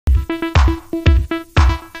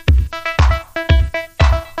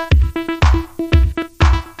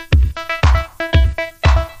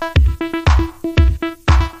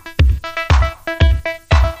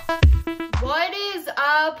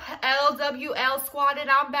L Squad, and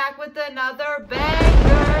I'm back with another banger.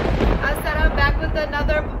 I said I'm back with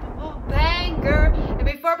another banger. And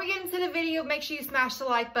before we get into the video, make sure you smash the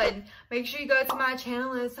like button. Make sure you go to my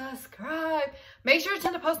channel and subscribe. Make sure to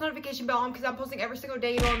turn the post notification bell on because I'm posting every single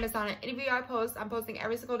day. You don't want to miss on it. Any video I post, I'm posting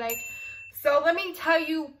every single day. So let me tell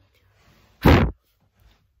you, there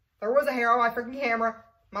was a hair on my freaking camera.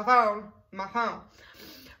 My phone.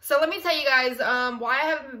 So let me tell you guys why I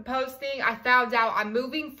haven't been posting. I found out I'm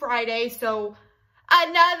moving Friday, so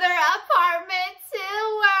another apartment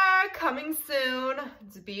tour coming soon.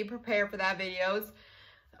 To be prepared for that videos.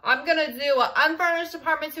 I'm gonna do an unfurnished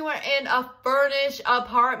apartment tour and a furnished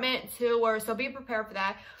apartment tour, so be prepared for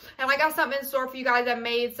that. And I got something in store for you guys. I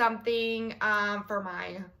made something for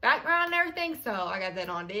my background and everything, so I got that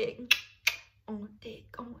on deck. On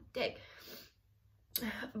deck.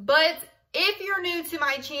 But if you're new to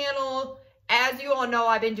my channel, as you all know,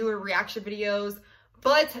 I've been doing reaction videos.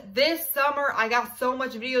 But this summer, I got so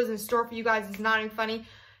much videos in store for you guys. It's not even funny.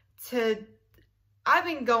 I've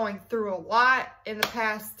been going through a lot in the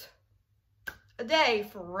past day.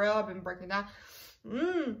 For real, I've been breaking down.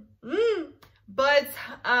 But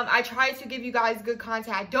I try to give you guys good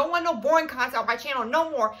content. I don't want no boring content on my channel no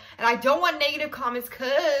more. And I don't want negative comments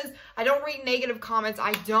because I don't read negative comments.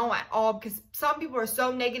 I don't at all because some people are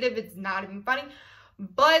so negative it's not even funny.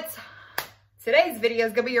 But today's video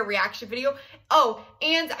is going to be a reaction video. Oh,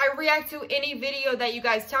 and I react to any video that you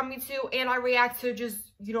guys tell me to. And I react to just,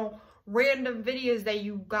 you know, random videos that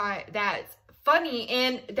you got that's funny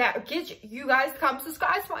and that gets you guys to come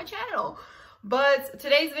subscribe to my channel. But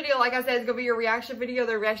today's video, like I said, is gonna be a reaction video.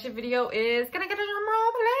 The reaction video is gonna get a drum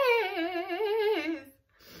roll, please.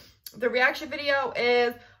 The reaction video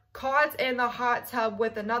is caught in the hot tub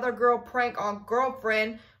with another girl prank on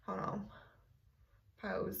girlfriend. Hold on.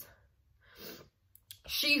 Pose.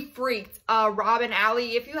 She freaked. Rob and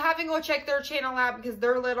Allie. If you haven't, go check their channel out because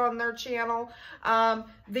they're lit on their channel.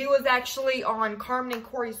 They was actually on Carmen and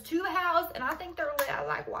Corey's To The House, and I think they're lit. I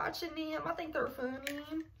like watching them. I think they're funny.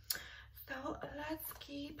 So let's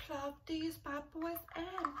plug these bad boys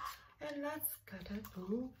in, and let's go to the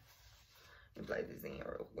pool. Let me play this in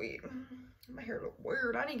real quick. My hair look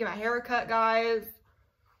weird. I need to get my hair cut, guys.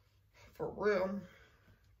 For real.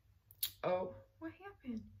 Oh, what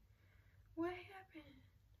happened? What happened?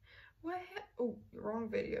 What happened? Oh, wrong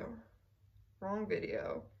video. Wrong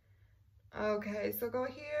video. Okay, so go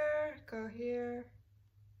here.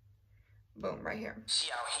 Boom, right here. She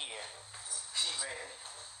out here. She ready.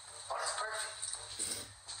 Oh, that's perfect.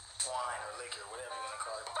 Wine or liquor, whatever you want to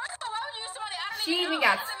call it. First of all, why would you use somebody I don't He even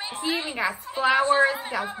even know? got flowers,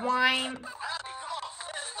 he got wine.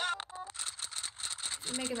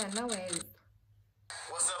 He's making that noise.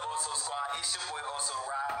 What's up, Oso Squad? It's your boy Oso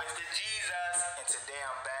Rob, Mr. Jesus. And today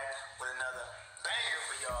I'm back with another banger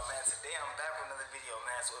for y'all, man. Today I'm back with another video,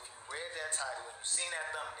 man. So if you read that title and you seen that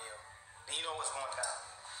thumbnail, then you know what's going down.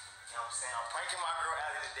 You know what I'm saying? I'm pranking my girl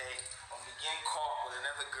Allie today. I'm gonna be getting caught with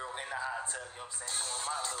another girl in the hot tub. You know what I'm saying? Doing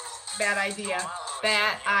my little Bad idea.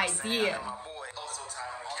 Bad idea. My boy Oso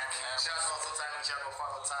Time on the camera. Shout out to Oso Time. Y'all go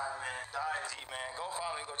follow Time, man. The IG, man. Go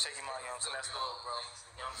follow me. Go check him out. You know what I'm saying? That's dope, bro.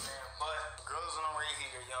 You know what I'm saying? But girls on the way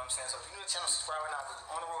here. You know what I'm saying? So if you're new to the channel, subscribe right now.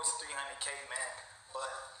 We're on the road to 300K, man. But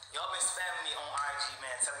y'all been spamming me on IG,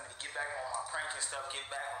 man, telling me to get back on my prank and stuff, get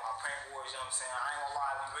back on my prank wars, you know what I'm saying? I ain't gonna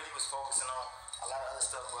lie, we really was focusing on a lot of other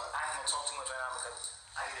stuff, but I ain't gonna talk too much right now because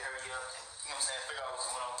I need to hurry up and, you know what I'm saying, figure out what's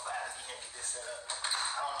going on with Allie. Get here and get this set up.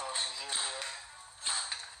 I don't know if she's here yet.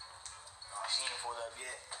 No, she ain't pulled up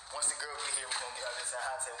yet. Once the girl get here, we're gonna get out this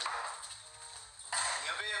hot tub.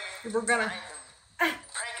 You feel me? We're gonna I ain't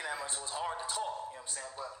been pranking that much, so it's hard to talk, you know what I'm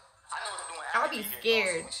saying? But I know what I'm doing. I'll be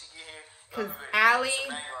scared. Cause Allie,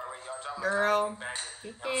 girl,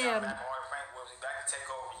 get him. Back to take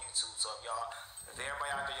over YouTube. So if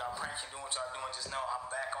everybody out there, y'all pranking, doing what y'all doing, just know I'm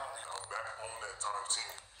back on it. I'm back on that time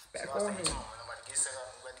team. Back on it. I'm about to get set up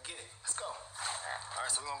and ready to get it. Let's go. All right,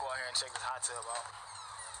 so we're gonna go out here and check this hot tub out.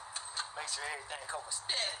 Make sure everything covers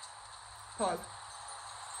steady. Pause.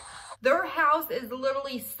 Their house is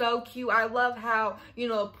literally so cute. I love how, you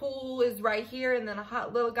know, a pool is right here and then got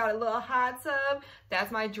a little hot tub.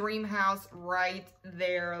 That's my dream house right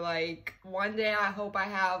there. Like, one day I hope I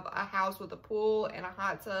have a house with a pool and a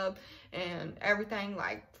hot tub and everything,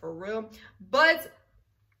 like, for real. But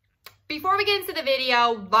before we get into the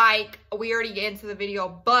video, like, we already get into the video,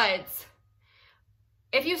 but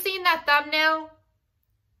if you've seen that thumbnail,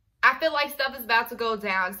 I feel like stuff is about to go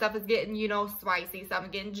down. Stuff is getting, you know, spicy. Stuff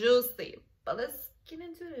is getting juicy. But let's get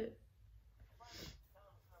into it.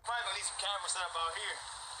 Probably gonna need some cameras set up out here.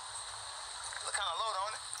 Look kind of low,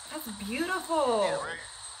 don't it? That's beautiful. Yeah, right.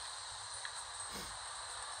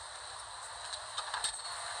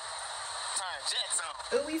 turning jets on.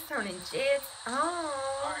 Ooh, he's turning jets on.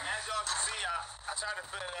 Alright, as y'all can see, I tried to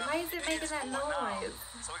fill it up. Why is it making that noise?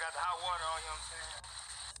 So we got the hot water on, you know what I'm saying?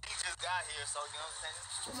 He just got here, so you know what I'm saying?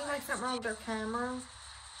 Is there like something wrong with their camera?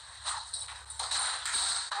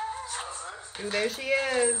 Ooh, there she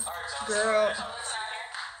is. Girl.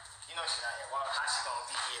 You know she's not here. Well, how she gonna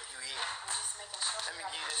be here if you here? Let me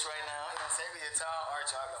give you this right now. You know what I'm saying? Be a tall. Alright,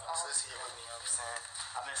 y'all got my sis here with me, you know what I'm saying?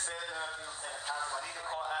 I've been setting up, you know what I'm saying? I need to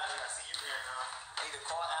call Allie. I see you here now. I need to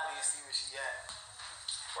call Allie and see where she at.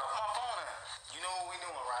 Where my phone at? You know what we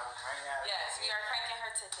doing, right? We're cranking Allie. Yes, we are pranking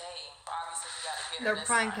her today. Obviously, we gotta get her. They're this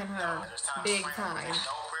pranking time. her. Big time.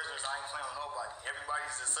 No prisoners. I ain't playing with nobody.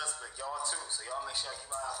 Everybody's a suspect. Y'all too. So y'all make sure I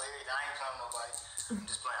keep my eye on everything. I ain't playing with nobody. I'm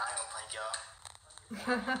just playing. I ain't gonna prank y'all.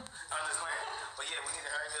 I'm just playing. But yeah, we need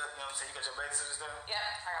to hurry up. You know what I'm saying? You got your babysitter stuff? Yep,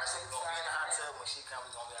 I got So we're gonna be in the hot tub. When she comes,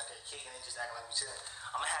 we're gonna be out there kicking and just acting like we chilling.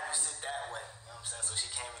 I'm gonna have you sit that way. You know what I'm saying? So she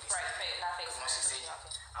can't really Right, see. not face. Because when she see you,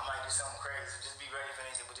 I might do something crazy. Just be ready for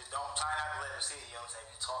anything. But just don't try not to let her see you. You know what I'm saying?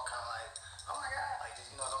 If you talk kind of like, oh my God. Like, just,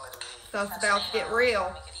 you know, don't let her hear you. So it's about to get real.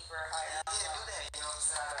 We could eat her higher. Yeah, do that. You know what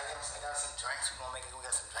I'm saying? I got some drinks. We're gonna make it. We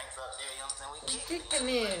got some drinks up there. You know what I'm saying? We Kicking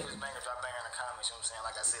it. Just banger, drop banger in the comments. You know what I'm saying?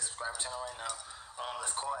 Like I said, subscribe to the channel right now.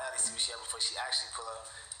 Let's call Allie, see what she had before she actually pull up.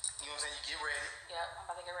 You know what I'm saying? You get ready. Yep, I'm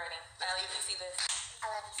about to get ready. Allie, you see this? I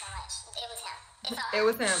love you so much. It was him. It's all It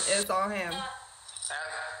was him. It's all him. Allie,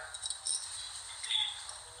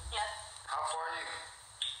 Yes. how far are you?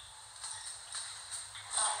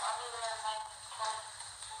 I'll be there in like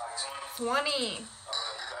 20. 20. Okay,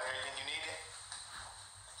 you got everything you needed?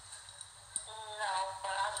 no,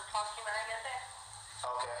 but I'll just talk to you when I get there.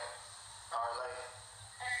 Okay. Alright, later.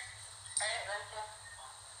 Alright, let's go.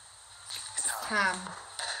 It's time. Time.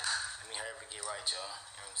 Let me hurry up and get right, y'all.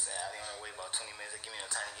 You know what I'm saying? Allie on her way about 20 minutes. Give me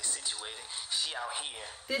enough time to get situated. She out here.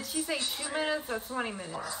 Did she say 2 minutes or 20 Oh,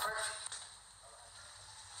 minutes? that's perfect.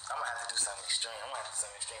 I'm gonna have to do something extreme. I'm gonna have to do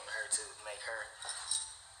something extreme to her to make her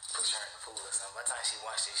push her in the pool or something. By the time she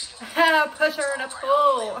watched it, she won't. Push her in a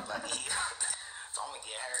pool. So I'm gonna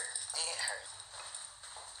get her and her.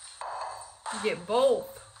 Get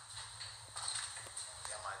both.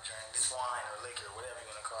 Got my drink. This wine or liquor, whatever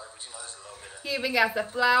you wanna call it, but you know, there's a little bit of. He even got the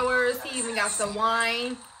flowers. He even got the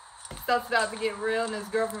wine. Stuff's about to get real, and his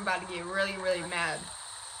girlfriend about to get really, really mad.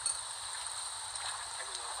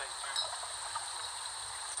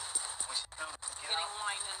 When she comes, get Getting out.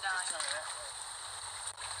 wine and Just dine. turn it that way.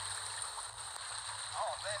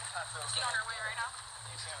 Oh man, this hot tub. She on her way right now?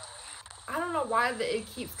 Yeah, she on her way. I don't know why it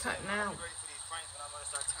keeps cutting out. I'm ready for these pranks, but I'm gonna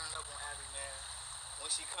start turning up on Abby, man. When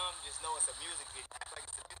she comes, just know it's a music video. Act like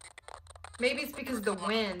it's a music video. Maybe it's because of the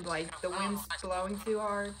wind. Like, the wind's blowing too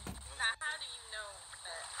hard. Now, how do you know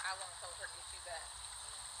that I won't help her get you back?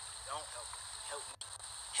 Don't help me. Help me.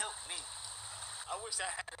 Help me. I wish I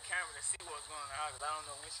had a camera to see what's going on in the house, 'cause I don't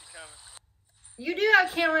know when she's coming. You do have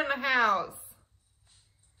a camera in the house.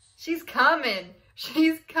 She's coming.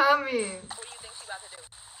 She's coming. What do you think she's about to do?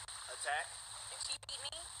 Attack. If she beat me,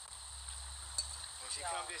 When she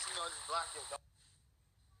comes, just, you know, just block your door.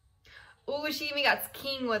 Ooh, she even got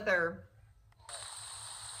King with her.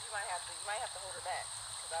 you might have to hold her back.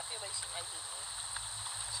 Because I feel like she might beat me.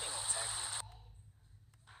 She ain't gonna attack you.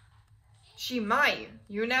 She might.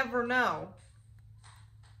 You never know.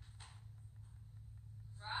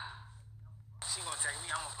 She gonna attack me.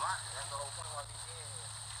 I'm gonna block her. That's the whole point of why we being here.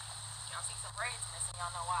 Y'all see some braids missing.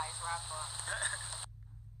 Y'all know why. It's Rafa.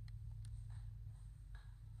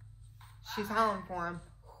 She's hollering for him.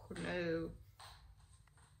 Oh, no.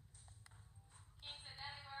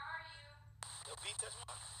 Yo, B, touch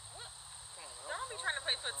my. What? Come on, Don't be trying to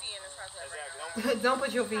play footsie in this house right Exactly. now. Don't Don't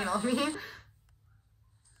put your feet on me.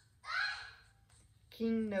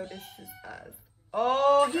 King notices us.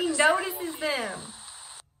 Oh, he notices them.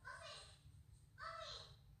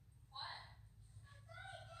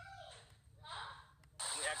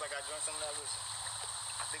 You act like I drank some of that with you.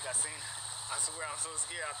 I think I seen her. I swear I'm so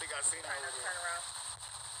scared. I think I seen her Trying over not to there. turn around.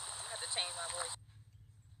 I have to change my voice.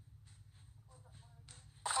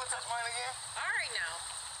 What, touch mine again? Alright now.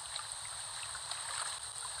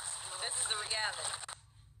 This is the reality.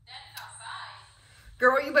 Daddy's outside.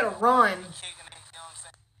 Girl, you better run. Kicking it, you know what I'm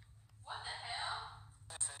saying? What the hell?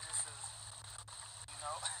 This is, you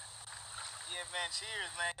know. Yeah, man,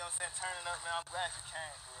 cheers, man. You know what I'm saying? Turning up, man. I'm glad you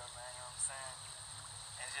came for real, man. You know what I'm saying?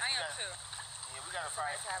 And just, I we am gotta- too. Yeah, we gotta It's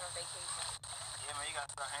probably. nice having vacation. Yeah, man, you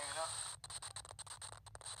gotta start hanging up.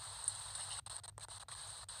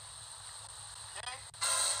 Okay?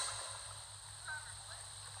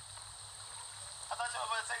 I thought y'all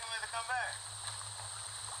were about to take a minute to come back.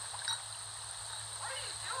 What are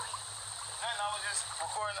you doing? Nothing, I was just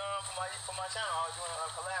recording. recording for my channel. I was doing a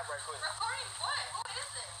collab right quick. Recording what? Who is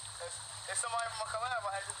it? It's somebody from a collab.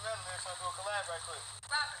 I had just met them. They're trying to do a collab right quick.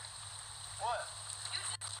 Robert. What?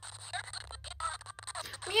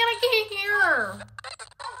 Man, I can't hear her.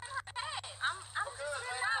 I'm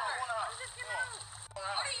just giving out.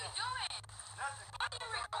 What are you doing? Nothing. Why are you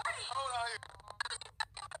recording? Hold on here.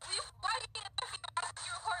 Why are you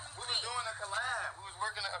recording We me? was doing a collab. We was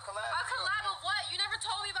working a collab. A collab of what? You never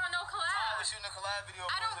told me about no I collab. was shooting a collab video.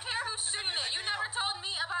 I don't care who's shooting it. You never told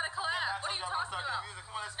me about a collab. What are you talking about?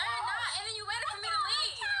 Come on, let's No, you're not. And then you waited for me to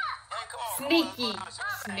leave. Hey, come on. Sneaky. Come on.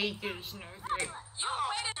 Sneaky. You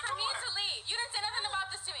waited for me to leave. You didn't say nothing about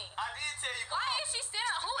this to me. I did tell you. Why is she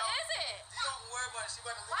standing? Who is it? You don't worry about it. She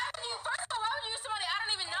about to leave. Why would you? First of all, why would you use somebody I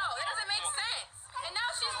don't even know? That doesn't make sense. And now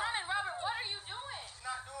she's running. Robert, what are you doing? She's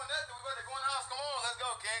not doing nothing. We better go in the house. Come on, let's go,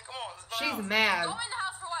 Ken. Come on. Let's go. She's out. mad. Go in the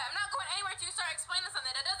house for what? I'm not going anywhere till you start explaining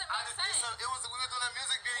something. That doesn't make sense. We were doing a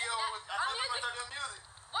music video. I told you we were doing music.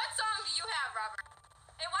 What song do you have, Robert?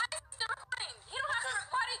 And why is he still recording? He don't have to.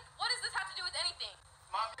 What does this have to do with anything?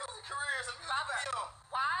 My music career is a music Robert, video.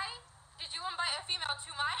 why did you invite a female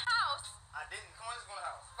to my house? I didn't. Come on, let's go in the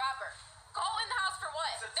house. Robert, go in the house for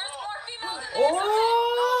what? It's a There's talk. more females in Oh. there.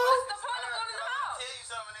 What's the point of going in the I'll house? tell you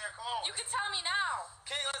something there. Come on. You can tell me now.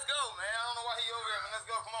 King, let's go, man. I don't know why he over there, man. Let's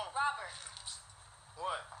go. Come on. Robert,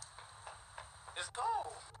 What? It's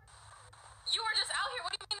cold. you were just out here.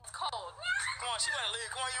 What do you mean it's cold? Come on, she about to leave.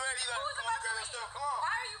 Come on, you ready? You Who's come about on, to grab that leave? stuff. Come on.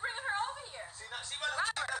 Why are you bringing her over here? She about to leave.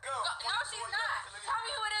 Robert, Let's go. no, she's not. Tell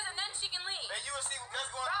me who it is and then she can leave. Man, you will see. Let's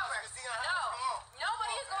go in the house. You Robert, can see in the no, house. Come on.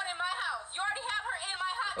 nobody is going in my house. You already have her in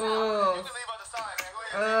my hot tub. You Oh. can leave out the side, man. Go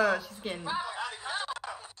ahead. She's getting. Robert, Allie, no.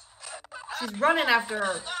 She's running after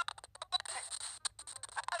her.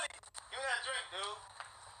 Allie, give me that drink, dude.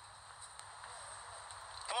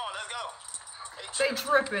 Come on, let's go. Hey, They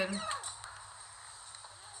tripping.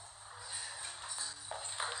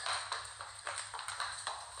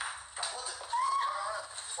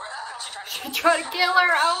 She tried to kill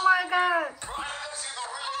her. Oh my god. Bro, I know she's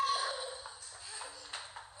gonna really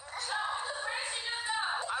Where did she just go?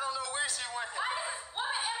 I don't know where she went. Why is this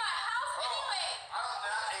woman in my house anyway?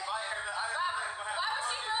 I invite her to. Robert, why would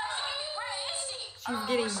she feel like she can be? Where is she? She's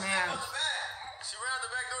getting mad. She ran out the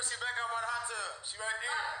back door. She back out by the hot tub. She right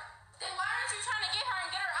there. Then why aren't you trying to get her and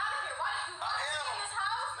get her out of here? Why did you want her in this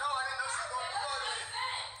house? No, I didn't know she was going to do all That this. doesn't make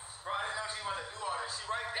sense. Bro, I didn't know she was about to do all this. She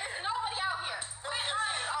right there. There's nobody out here. Quit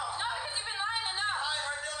lying. No, because you've been lying enough. Lying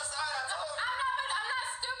right there on the side. I told you. I'm not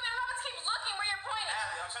stupid. I'm not going to keep looking where you're pointing.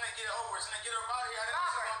 Abby, I'm trying to get it over. I'm trying to get her out of here. I didn't know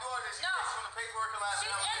she was going to do all this. She No. said she want to pay for her collab.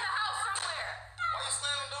 She's in the house somewhere. Why you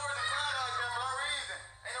slamming doors and crying like that for no reason?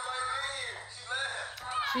 Ain't nobody been in here. She left.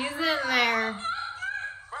 She's in there.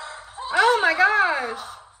 Bro. Oh my gosh.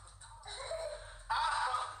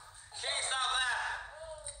 Can't stop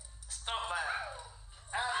laughing. Stop laughing.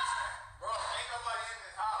 Alex, bro, ain't nobody in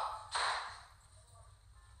this house.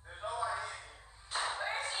 There's nobody in here. Where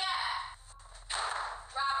is she at?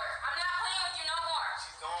 Robert, I'm not playing with you no more.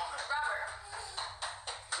 She's gone. Robert.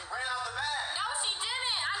 She ran out the bag. No, she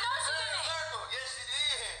didn't. I know she didn't. Circle. Yes, she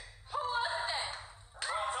did. Who was it then?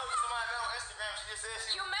 Bro, I told you somebody met on Instagram. She just said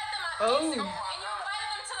she. You met them on Oh. Instagram and you invited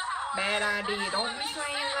them to the house. Bad idea. Don't be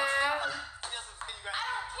saying that. I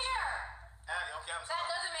don't care. Abby, okay, I'm That sorry.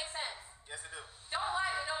 doesn't make sense. Yes, it do. Don't lie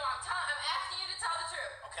to me no more. I'm asking you to tell the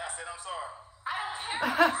truth. Okay, I said I'm sorry. I don't care if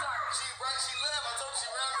I'm sorry. She left. I told you she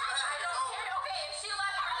ran out the bag. I don't care. Okay, if she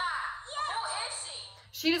left or not. Who is she?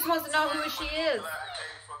 She just wants to know who she is. Collab, I paid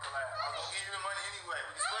you for a collab. I was gonna give you the money anyway.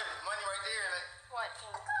 We can split it. Money right there. And What,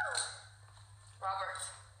 King? Robert,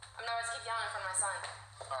 I'm not going to keep yelling in front of my son.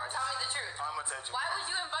 all right. Tell me the truth. I'm gonna tell you. Why would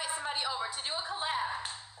you invite somebody over to do a collab?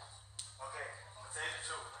 Okay, I'm gonna tell you the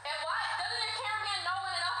truth. And why? Doesn't your cameraman know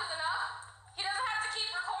when enough is enough? He doesn't have to keep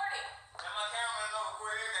recording. And my cameraman don't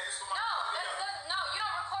record everything. This is for my video. No, you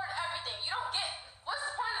don't record everything. You don't get. What's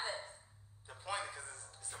the point of this? The point because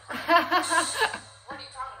it's a prank. What are you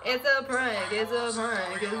talking about? It's a prank. It's a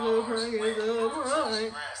prank. It's a prank. It's a She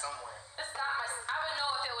prank. ran somewhere. It's not my. I would know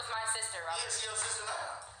if it was my sister, Yeah, Robert. she your sister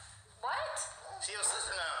now. What? She your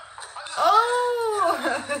sister now. Oh.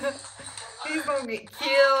 He's gonna get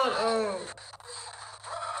killed. Oh. I'm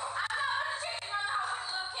not gonna chase you around the house with a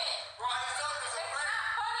little kid. Bro, I just told you it's a It's prank. not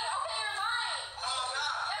funny. Okay, you're lying. Oh,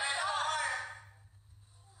 nah. Yes, Ain't you no are. lying.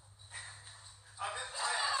 I'm just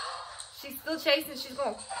playing, bro. She's still chasing. She's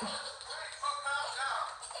going. Hey, fuck, calm down.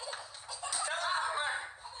 Tell her it's a prank.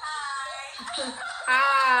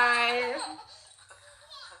 Hi.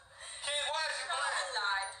 Kid, why is you playing?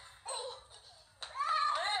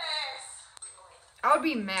 I would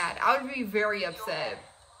be mad. I would be very upset. Why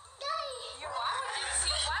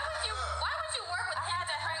would you work with him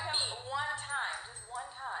to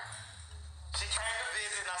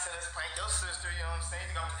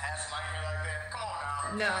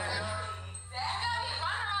No. You got me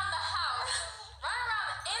run around the house, run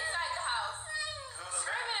around inside the house,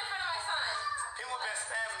 screaming in front of my son. People have been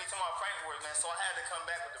spamming me to my prank wars, man, so I had to come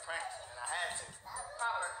back with the prank, and I had to.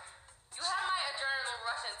 Robert, you have my adrenaline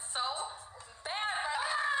rushing so bad right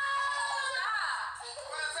now.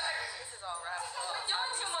 Stop. This is all rap. You're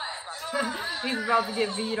doing too much. He's about to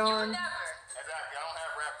get beat on. Never. Exactly, I don't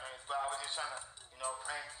have rap names, but I was just trying to,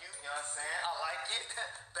 prank you, you know what I'm saying? I like it.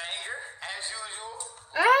 Banger, as usual.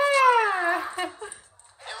 Ah! It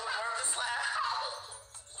was worth the slap.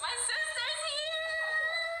 My sister's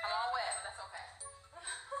here. I'm all wet, but that's okay.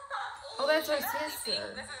 Oh, that's her See,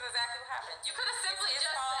 sister. this is exactly what happened. You could have simply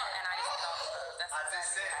just said, and I just know that's I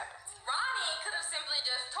just exactly said. what happened. Ronnie could have simply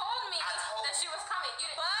just told me that she was coming. You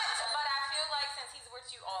didn't. But I feel like since he's with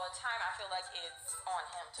you all the time, I feel like it's on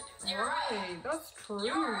him to do. You're Right, that's true.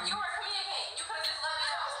 You were communicating. You could have just let me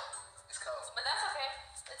know. It's cold. But that's okay.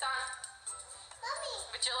 It's on.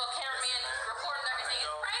 With your little cameraman recording everything.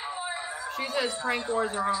 It's prank wars. She says prank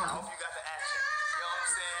wars are I on. hope you got the action. You know what I'm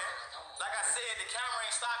saying? Like I said, the camera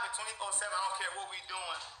ain't stopping 24/7. I don't care what we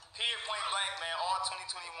doing. Period, point blank, man. All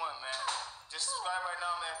 2021, man. Just subscribe right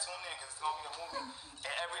now, man. Tune in, because it's going to be a movie.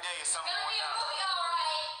 And every day is It's something gonna going be a down. movie,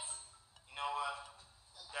 alright. You know what?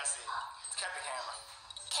 That's it. Cut the camera.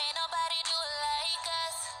 Can't nobody do it like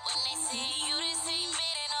us. When they see you, they see me,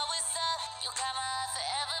 they know what's up. You got my heart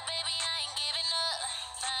forever, baby, I ain't giving up.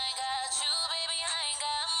 I ain't got you, baby, I ain't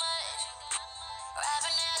got much.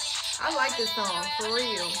 Robin Ellie. I like this song, for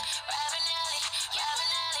real. Robin Ellie,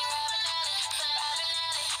 Robin Ellie, Robin Ellie, Robin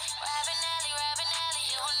Ellie, Robin Ellie, Robin Ellie.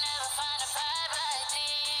 You will never find a vibe like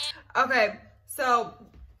this. Okay, so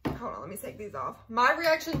hold on, let me take these off. My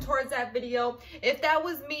reaction towards that video, if that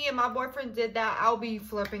was me and my boyfriend did that, I'll be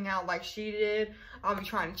flipping out like she did. I'll be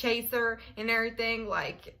trying to chase her and everything.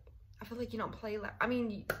 Like, I feel like you don't play like, I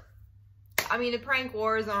mean, the prank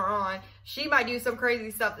wars are on. She might do some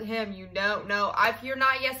crazy stuff to him. You don't know. If you're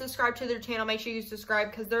not yet subscribed to their channel, make sure you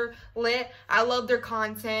subscribe because they're lit. I love their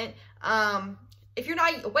content. If you're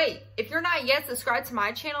not yet subscribed to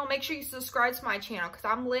my channel, make sure you subscribe to my channel because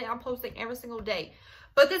I'm lit. I'm posting every single day.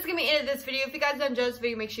 But this is going to be the end of this video. If you guys enjoyed this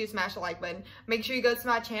video, make sure you smash the like button. Make sure you go to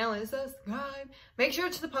my channel and subscribe. Make sure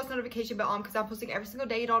to the post notification bell on because I'm posting every single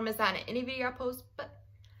day. You don't miss out on any video I post. But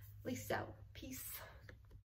at least so. Peace.